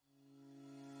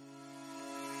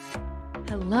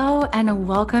Hello, and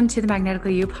welcome to the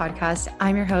Magnetically You podcast.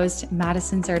 I'm your host,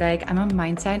 Madison Zerdike. I'm a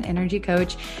mindset and energy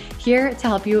coach here to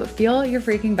help you feel your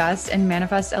freaking best and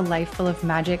manifest a life full of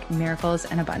magic, miracles,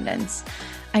 and abundance.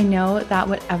 I know that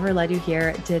whatever led you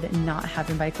here did not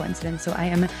happen by coincidence. So I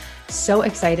am so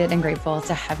excited and grateful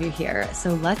to have you here.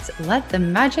 So let's let the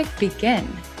magic begin.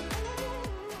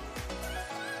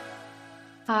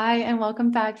 Hi, and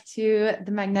welcome back to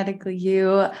the Magnetically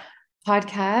You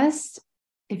podcast.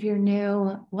 If you're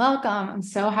new, welcome. I'm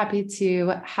so happy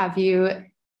to have you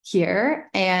here.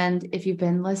 And if you've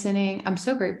been listening, I'm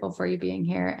so grateful for you being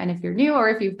here. And if you're new or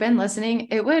if you've been listening,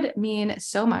 it would mean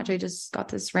so much. I just got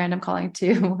this random calling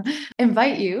to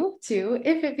invite you to,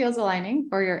 if it feels aligning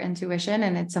for your intuition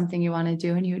and it's something you want to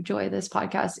do and you enjoy this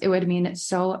podcast, it would mean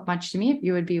so much to me if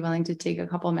you would be willing to take a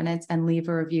couple minutes and leave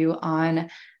a review on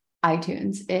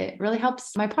iTunes. It really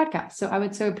helps my podcast. So I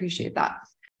would so appreciate that.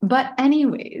 But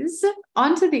anyways,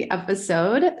 on to the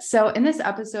episode. So in this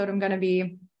episode, I'm going to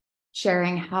be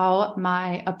sharing how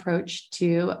my approach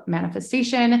to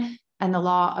manifestation and the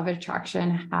law of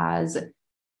attraction has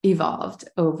evolved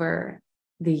over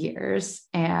the years.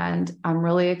 And I'm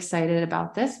really excited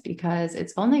about this because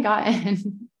it's only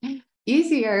gotten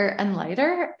easier and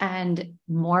lighter and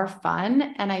more fun.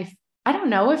 And I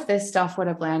don't know if this stuff would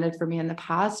have landed for me in the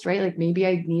past, right? Like maybe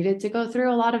I needed to go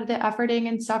through a lot of the efforting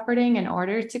and suffering in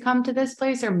order to come to this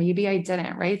place, or maybe I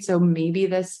didn't, right? So maybe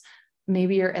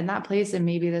you're in that place and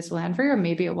maybe this will land for you, or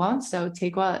maybe it won't. So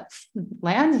take what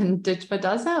lands and ditch what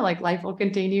doesn't. Like life will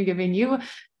continue giving you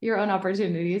your own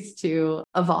opportunities to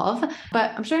evolve.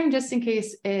 But I'm sharing just in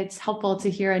case it's helpful to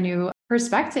hear a new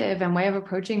perspective and way of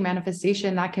approaching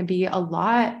manifestation that can be a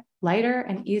lot lighter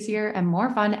and easier and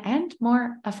more fun and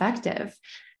more effective.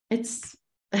 It's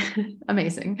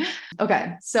amazing.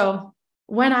 Okay. So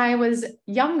when I was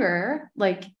younger,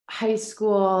 like high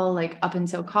school, like up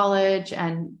until college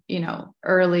and,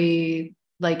 early,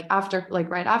 right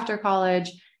after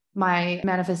college, my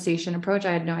manifestation approach,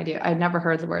 I had no idea. I'd never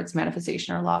heard the words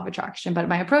manifestation or law of attraction, but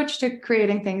my approach to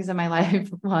creating things in my life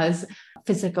was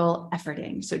physical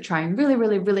efforting. So trying really,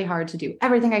 really, really hard to do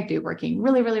everything I do, working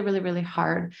really, really, really, really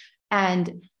hard.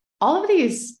 And all of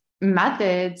these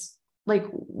methods like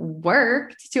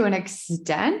worked to an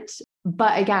extent,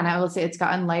 but again, I will say it's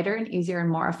gotten lighter and easier and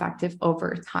more effective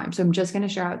over time. So I'm just going to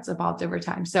share how it's evolved over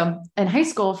time. So in high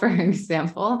school, for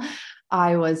example,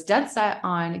 I was dead set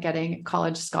on getting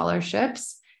college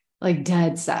scholarships, like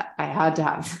dead set. I had to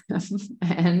have them.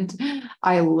 And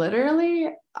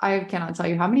I cannot tell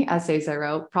you how many essays I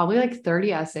wrote, probably like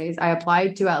 30 essays. I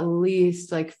applied to at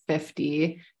least like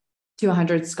 50 to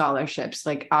 100 scholarships.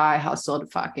 Like I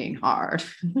hustled fucking hard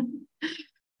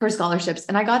for scholarships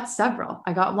and I got several.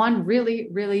 I got one really,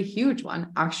 really huge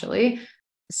one actually.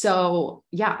 So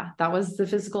yeah, that was the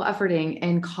physical efforting.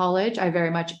 In college, I very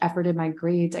much efforted my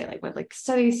grades. I would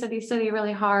study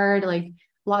really hard, like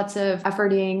lots of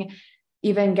efforting,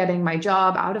 even getting my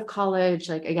job out of college.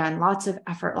 Like again, lots of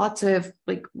effort, lots of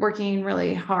like working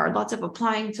really hard, lots of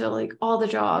applying to like all the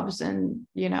jobs and,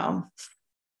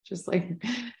 just like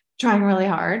trying really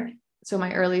hard. So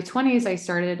my early 20s, I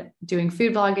started doing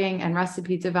food blogging and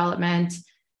recipe development.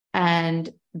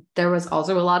 And there was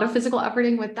also a lot of physical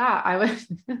efforting with that.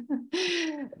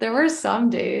 There were some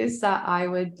days that I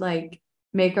would like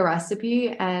make a recipe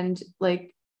and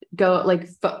like go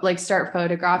start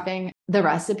photographing the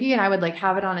recipe. And I would like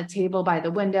have it on a table by the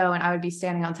window and I would be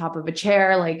standing on top of a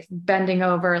chair, like bending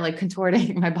over, like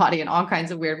contorting my body in all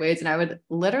kinds of weird ways. And I would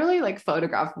literally like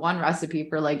photograph one recipe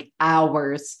for like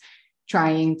hours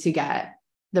trying to get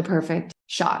the perfect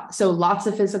shot. So lots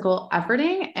of physical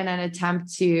efforting and an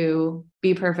attempt to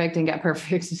be perfect and get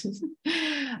perfect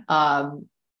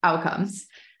outcomes.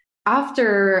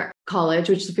 After college,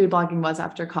 which the food blogging was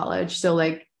after college. So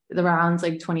like around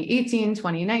like 2018,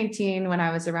 2019, when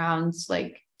I was around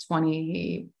like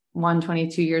 21,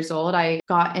 22 years old, I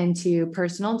got into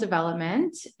personal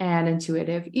development and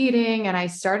intuitive eating. And I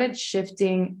started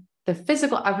shifting the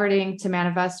physical efforting to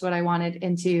manifest what I wanted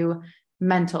into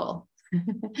mental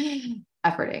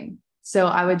efforting. So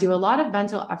I would do a lot of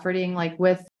mental efforting, like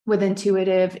with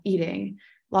intuitive eating,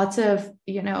 lots of,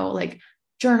 like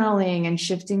journaling and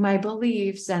shifting my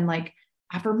beliefs and like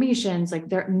affirmations,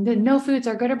 like no foods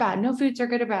are good or bad. No foods are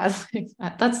good or bad. Like,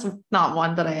 that's not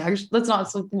one that I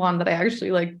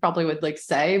actually like probably would like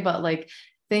say, but like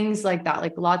things like that,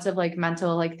 like lots of like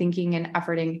mental, like thinking and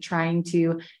efforting, trying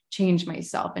to change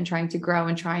myself and trying to grow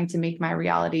and trying to make my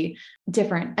reality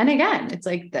different. And again, it's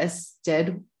like, this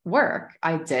did work.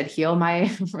 I did heal my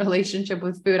relationship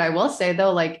with food. I will say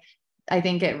though, like I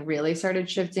think it really started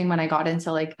shifting when I got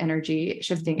into like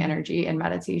shifting energy and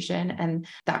meditation and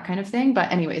that kind of thing.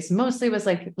 But anyways, mostly was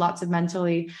like lots of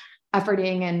mentally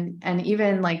efforting and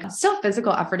even like still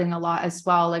physical efforting a lot as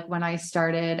well. Like when I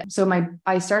started,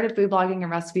 I started food blogging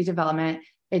and recipe development.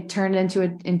 It turned into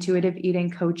an intuitive eating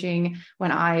coaching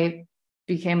when I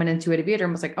became an intuitive eater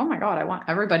and was like, oh my God, I want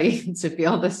everybody to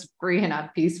feel this free and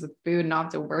at peace with food and not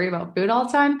have to worry about food all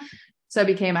the time. So I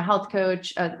became a health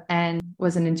coach and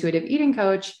was an intuitive eating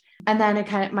coach. And then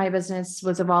my business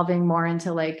was evolving more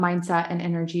into like mindset and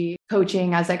energy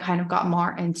coaching as I kind of got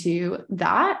more into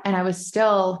that. And I was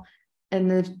still in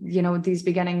these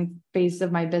beginning phases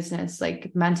of my business,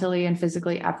 like mentally and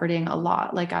physically efforting a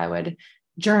lot. Like I would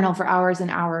journal for hours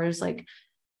and hours, like,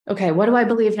 okay, what do I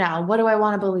believe now? What do I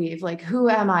want to believe? Like, who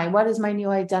am I? What is my new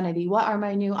identity? What are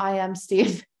my new I am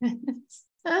statements?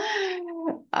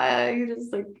 I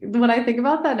just like, when I think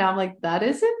about that now, I'm like, that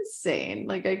is insane.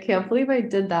 Like, I can't believe I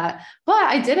did that, but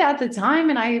I did it at the time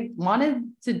and I wanted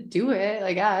to do it,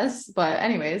 I guess. But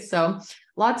anyways, so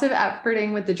lots of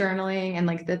efforting with the journaling and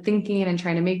like the thinking and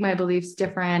trying to make my beliefs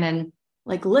different and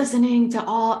like listening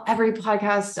to every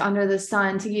podcast under the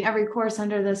sun, taking every course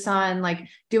under the sun, like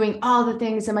doing all the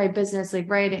things in my business, like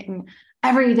writing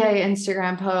every day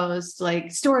Instagram posts,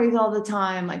 like stories all the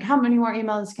time, like how many more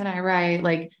emails can I write?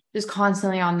 Like just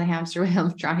constantly on the hamster wheel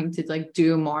of trying to like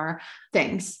do more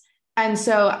things. And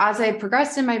so as I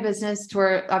progressed in my business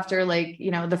after like,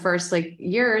 the first like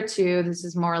year or two, this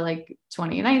is more like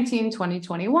 2019,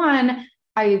 2021,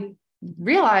 I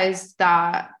realized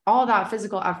that all that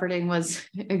physical efforting was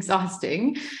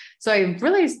exhausting. So I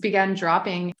really began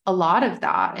dropping a lot of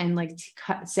that and like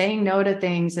saying no to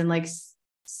things and like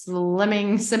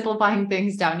simplifying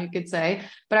things down, you could say.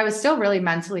 But I was still really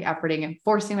mentally efforting and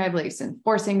forcing my beliefs and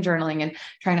forcing journaling and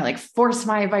trying to like force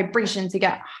my vibration to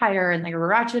get higher and like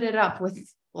ratchet it up with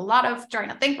a lot of trying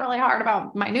to think really hard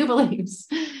about my new beliefs.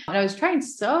 And I was trying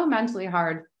so mentally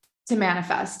hard to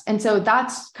manifest. And so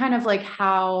that's kind of like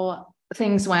how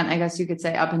things went, I guess you could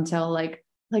say, up until like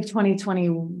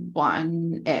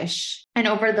 2021-ish. And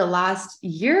over the last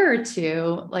year or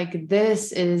two, like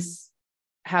this is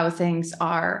how things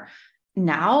are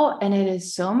now. And it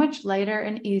is so much lighter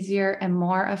and easier and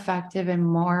more effective and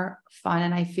more fun.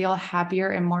 And I feel happier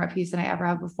and more at peace than I ever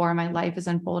have before. My life is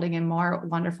unfolding in more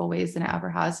wonderful ways than it ever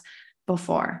has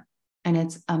before. And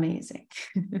it's amazing.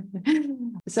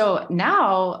 So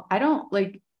now I don't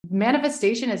like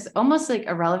manifestation is almost like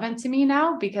irrelevant to me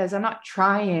now because I'm not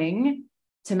trying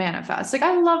to manifest. Like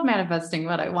I love manifesting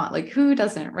what I want. Like who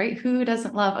doesn't, right? Who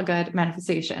doesn't love a good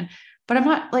manifestation? But I'm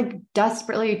not like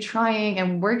desperately trying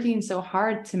and working so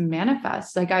hard to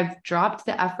manifest. Like I've dropped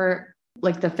the effort,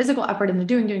 like the physical effort and the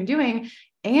doing,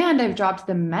 and I've dropped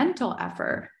the mental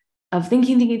effort of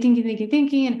thinking,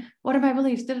 and what are my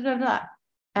beliefs?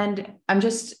 And I'm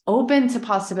just open to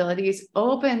possibilities,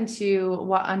 open to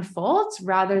what unfolds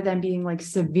rather than being like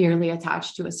severely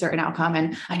attached to a certain outcome.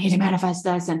 And I need to manifest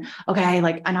this. And okay,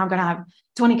 like, and I'm going to have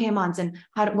 20K months. And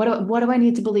what do I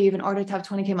need to believe in order to have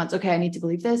 20K months? Okay. I need to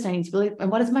believe this. I need to believe, and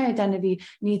what does my identity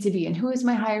need to be? And who is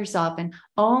my higher self? And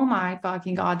oh my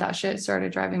fucking God, that shit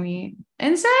started driving me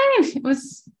insane. It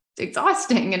was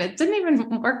exhausting and it didn't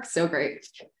even work so great.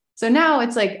 So now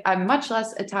it's like, I'm much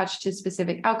less attached to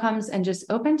specific outcomes and just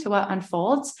open to what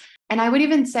unfolds. And I would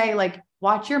even say like,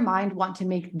 watch your mind want to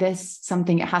make this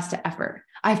something it has to effort.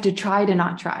 I have to try to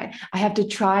not try. I have to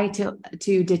try to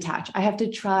detach. I have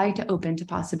to try to open to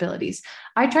possibilities.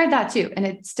 I tried that too. And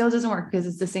it still doesn't work because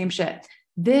it's the same shit.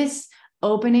 This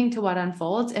opening to what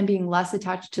unfolds and being less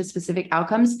attached to specific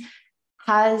outcomes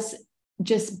has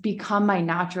just become my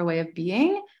natural way of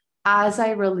being. As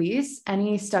I release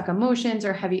any stuck emotions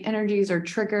or heavy energies or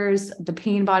triggers, the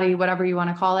pain body, whatever you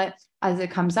want to call it, as it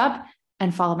comes up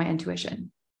and follow my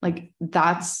intuition. Like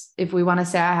that's, if we want to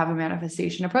say I have a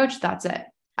manifestation approach, that's it.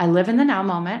 I live in the now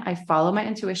moment. I follow my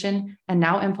intuition and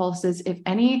now impulses. If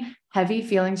any heavy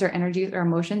feelings or energies or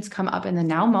emotions come up in the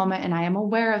now moment and I am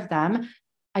aware of them,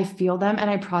 I feel them and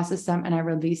I process them and I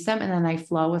release them. And then I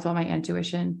flow with what my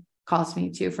intuition calls me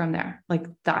to from there. Like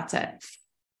that's it.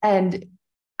 And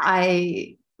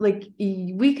we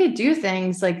could do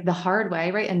things like the hard way,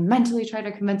 right? And mentally try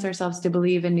to convince ourselves to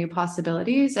believe in new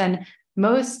possibilities. And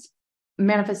most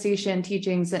manifestation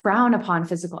teachings frown upon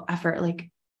physical effort,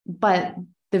 but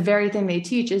the very thing they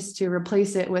teach is to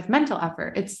replace it with mental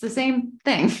effort. It's the same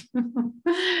thing,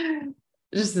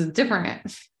 just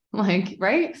different,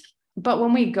 right? But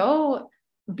when we go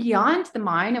beyond the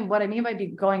mind, and what I mean by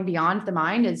going beyond the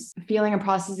mind is feeling and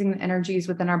processing the energies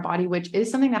within our body, which is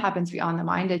something that happens beyond the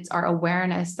mind. It's our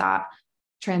awareness that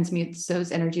transmutes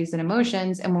those energies and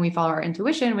emotions. And when we follow our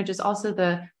intuition, which is also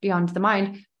the beyond the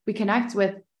mind, we connect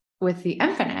with the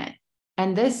infinite.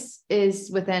 And this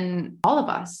is within all of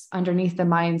us, underneath the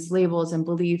mind's labels and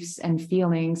beliefs and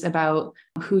feelings about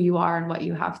who you are and what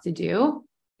you have to do.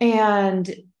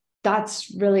 And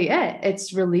that's really it.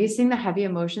 It's releasing the heavy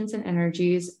emotions and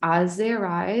energies as they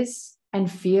arise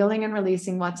and feeling and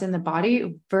releasing what's in the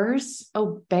body versus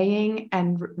obeying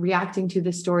and reacting to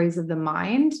the stories of the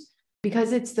mind,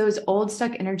 because it's those old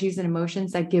stuck energies and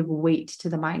emotions that give weight to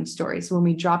the mind stories. When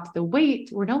we drop the weight,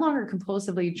 we're no longer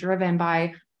compulsively driven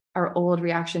by our old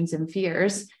reactions and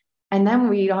fears. And then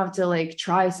we don't have to like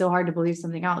try so hard to believe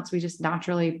something else. We just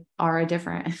naturally are a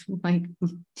different like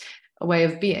a way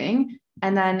of being.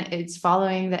 And then it's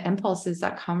following the impulses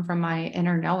that come from my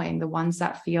inner knowing, the ones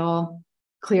that feel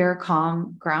clear,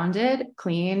 calm, grounded,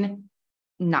 clean,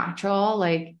 natural,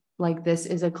 like this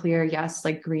is a clear yes,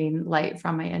 like green light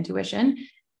from my intuition.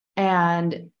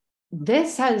 And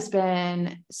this has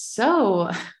been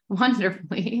so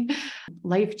wonderfully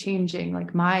life-changing.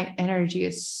 Like my energy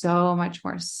is so much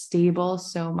more stable,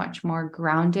 so much more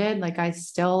grounded. Like I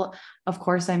still, of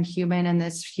course, I'm human in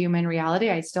this human reality.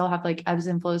 I still have like ebbs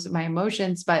and flows of my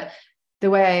emotions, but the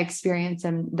way I experience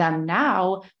them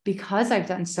now, because I've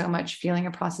done so much feeling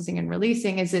and processing and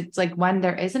releasing, is it's like when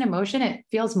there is an emotion, it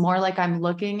feels more like I'm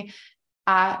looking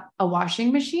at a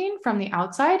washing machine from the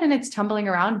outside and it's tumbling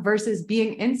around versus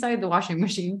being inside the washing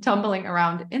machine, tumbling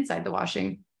around inside the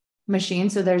washing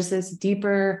machine. So there's this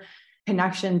deeper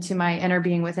connection to my inner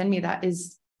being within me that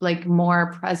is like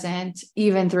more present,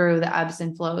 even through the ebbs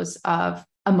and flows of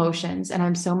emotions. And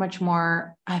I'm so much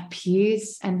more at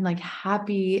peace and like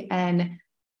happy and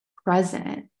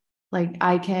present. Like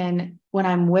I can, when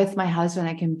I'm with my husband,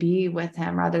 I can be with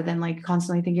him rather than like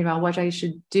constantly thinking about what I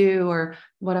should do or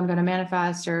what I'm going to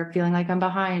manifest or feeling like I'm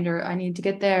behind or I need to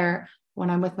get there. When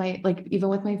I'm with my, like, even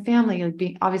with my family, like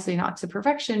being obviously not to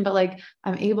perfection, but like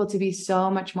I'm able to be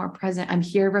so much more present. I'm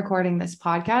here recording this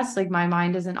podcast. Like my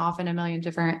mind isn't off in a million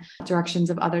different directions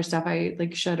of other stuff I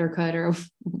like should or could or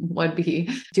would be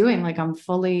doing. Like I'm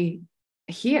fully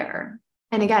here.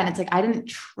 And again, it's like, I didn't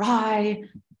try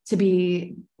to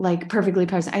be like perfectly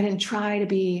present. I didn't try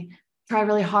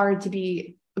really hard to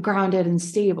be grounded and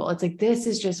stable. It's like, this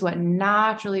is just what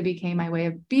naturally became my way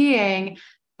of being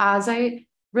as I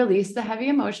released the heavy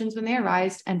emotions when they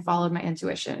arised and followed my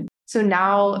intuition. So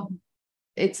now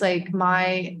it's like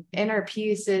my inner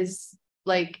peace is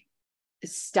like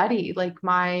steady. Like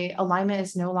my alignment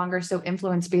is no longer so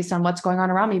influenced based on what's going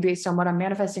on around me, based on what I'm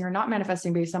manifesting or not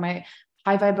manifesting, based on my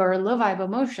high vibe or low vibe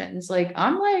emotions. Like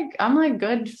I'm like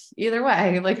good either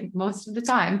way, like most of the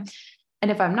time. And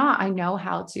if I'm not, I know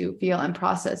how to feel and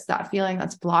process that feeling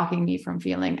that's blocking me from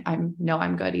feeling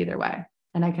I'm good either way.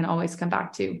 And I can always come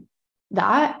back to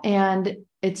that. And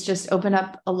it's just opened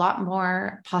up a lot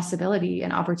more possibility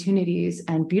and opportunities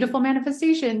and beautiful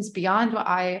manifestations beyond what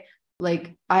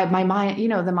my mind,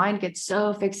 the mind gets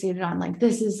so fixated on like,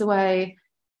 this is the way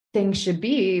things should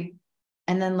be.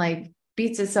 And then like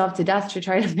beats itself to death to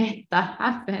try to make that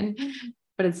happen.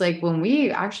 But it's like when we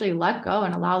actually let go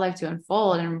and allow life to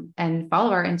unfold and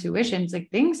follow our intuitions, like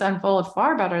things unfold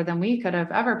far better than we could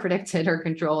have ever predicted or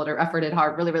controlled or efforted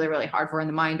hard, really, really, really hard for in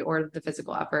the mind or the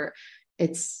physical effort.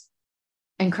 It's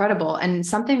incredible. And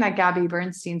something that Gabby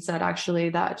Bernstein said, actually,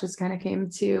 that just kind of came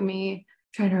to me,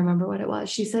 trying to remember what it was.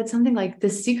 She said something like, the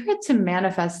secret to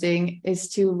manifesting is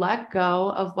to let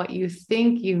go of what you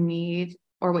think you need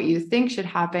or what you think should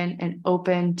happen and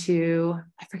open to,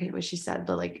 I forget what she said,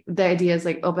 but like the idea is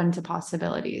like open to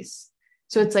possibilities.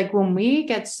 So it's like when we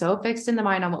get so fixed in the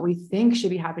mind on what we think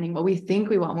should be happening, what we think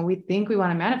we want, what we think we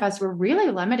want to manifest, we're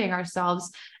really limiting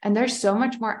ourselves. And there's so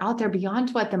much more out there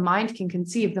beyond what the mind can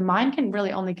conceive. The mind can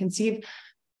really only conceive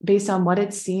based on what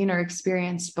it's seen or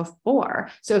experienced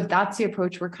before. So if that's the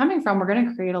approach we're coming from, we're going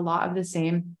to create a lot of the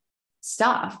same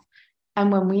stuff.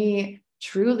 And when we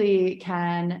truly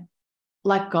can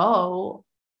let go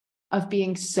of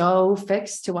being so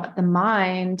fixed to what the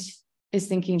mind is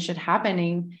thinking should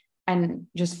happening and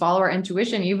just follow our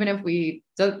intuition, even if I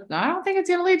don't think it's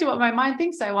going to lead to what my mind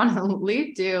thinks I want to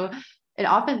lead to. It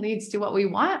often leads to what we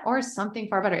want or something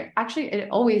far better. Actually, it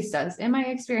always does in my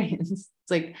experience. It's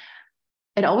like,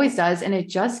 it always does. And it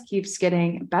just keeps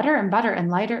getting better and better and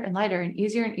lighter and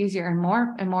easier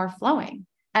and more flowing.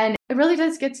 And it really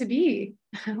does get to be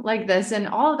like this. And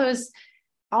all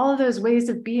of those ways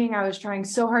of being I was trying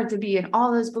so hard to be, and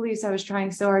all those beliefs I was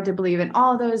trying so hard to believe, and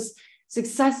all those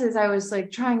successes I was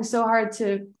like trying so hard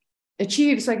to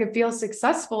achieve so I could feel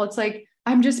successful. It's like,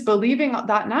 I'm just believing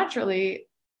that naturally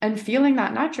and feeling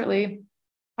that naturally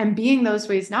and being those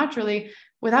ways naturally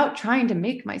without trying to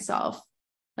make myself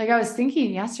like I was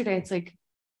thinking yesterday, it's like,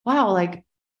 wow, like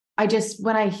I just,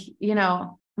 when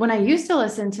I used to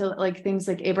listen to like things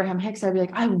like Abraham Hicks, I'd be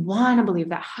like, I want to believe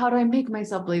that. How do I make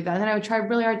myself believe that? And then I would try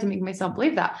really hard to make myself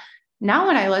believe that. Now,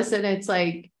 when I listen, it's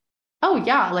like, oh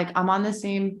yeah, like I'm on the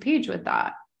same page with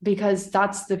that, because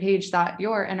that's the page that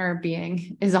your inner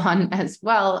being is on as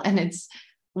well. And it's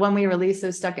when we release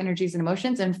those stuck energies and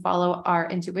emotions and follow our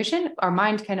intuition, our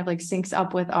mind kind of like syncs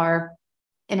up with our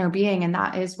inner being. And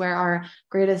that is where our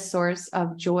greatest source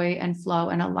of joy and flow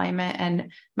and alignment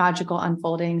and magical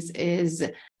unfoldings is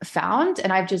found.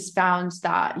 And I've just found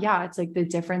that, yeah, it's like the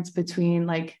difference between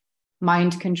like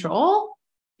mind control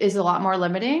is a lot more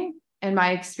limiting in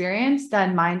my experience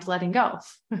than mind letting go.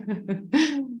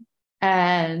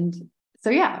 And so,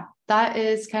 yeah, that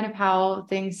is kind of how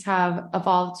things have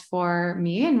evolved for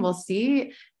me. And we'll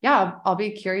see. Yeah, I'll be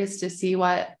curious to see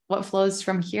what flows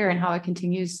from here and how it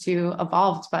continues to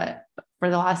evolve. But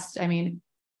for the last,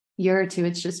 year or two,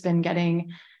 it's just been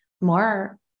getting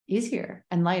more easier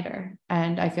and lighter.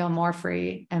 And I feel more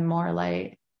free and more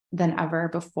light than ever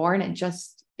before. And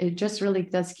it just really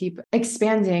does keep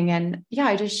expanding. And yeah,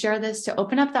 I just share this to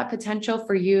open up that potential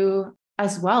for you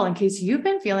as well, in case you've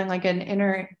been feeling like an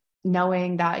inner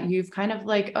knowing that you've kind of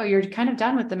like, oh, you're kind of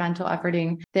done with the mental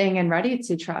efforting thing and ready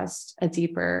to trust a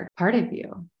deeper part of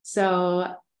you.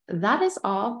 So that is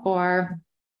all for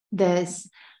this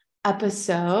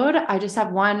episode. I just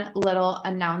have one little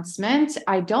announcement.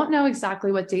 I don't know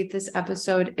exactly what date this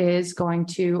episode is going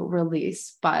to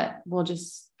release, but we'll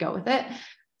just go with it.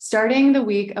 Starting the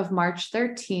week of March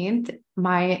 13th,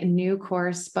 my new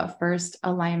course, But First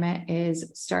Alignment, is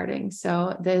starting.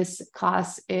 So this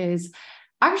class is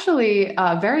actually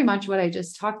very much what I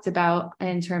just talked about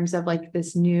in terms of like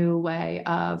this new way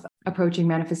of approaching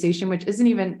manifestation, which isn't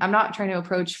even, I'm not trying to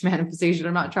approach manifestation.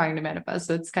 I'm not trying to manifest.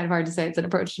 So it's kind of hard to say it's an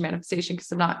approach to manifestation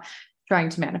because I'm not trying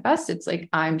to manifest. It's like,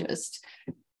 I'm just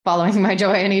following my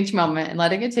joy in each moment and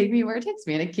letting it take me where it takes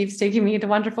me. And it keeps taking me to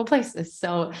wonderful places.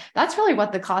 So that's really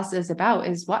what the class is about,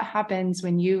 is what happens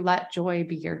when you let joy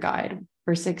be your guide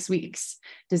for 6 weeks.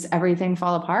 Does everything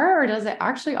fall apart, or does it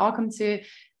actually all come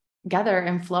together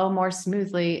and flow more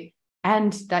smoothly,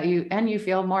 and that you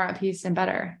feel more at peace and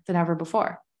better than ever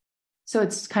before? So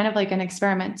it's kind of like an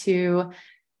experiment to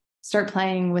start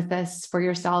playing with this for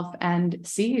yourself and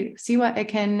see what it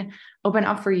can open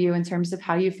up for you in terms of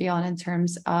how you feel and in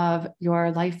terms of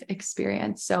your life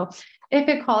experience. So if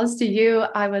it calls to you,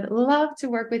 I would love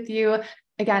to work with you.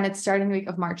 Again, it's starting the week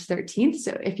of March 13th.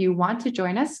 So if you want to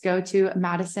join us, go to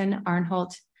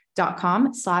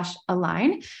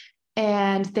madisonarnholt.com/align.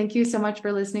 And thank you so much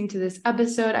for listening to this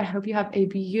episode. I hope you have a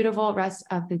beautiful rest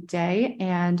of the day,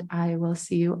 and I will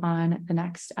see you on the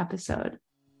next episode.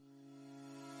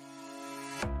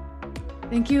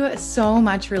 Thank you so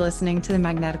much for listening to the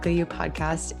Magnetically You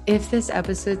podcast. If this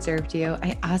episode served you,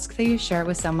 I ask that you share it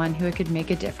with someone who it could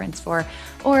make a difference for,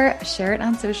 or share it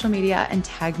on social media and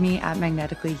tag me at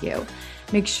Magnetically You.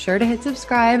 Make sure to hit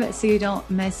subscribe so you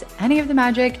don't miss any of the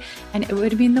magic. And it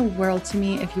would mean the world to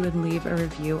me if you would leave a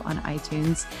review on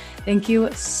iTunes. Thank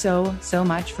you so, so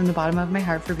much from the bottom of my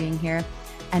heart for being here.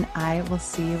 And I will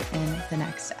see you in the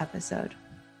next episode.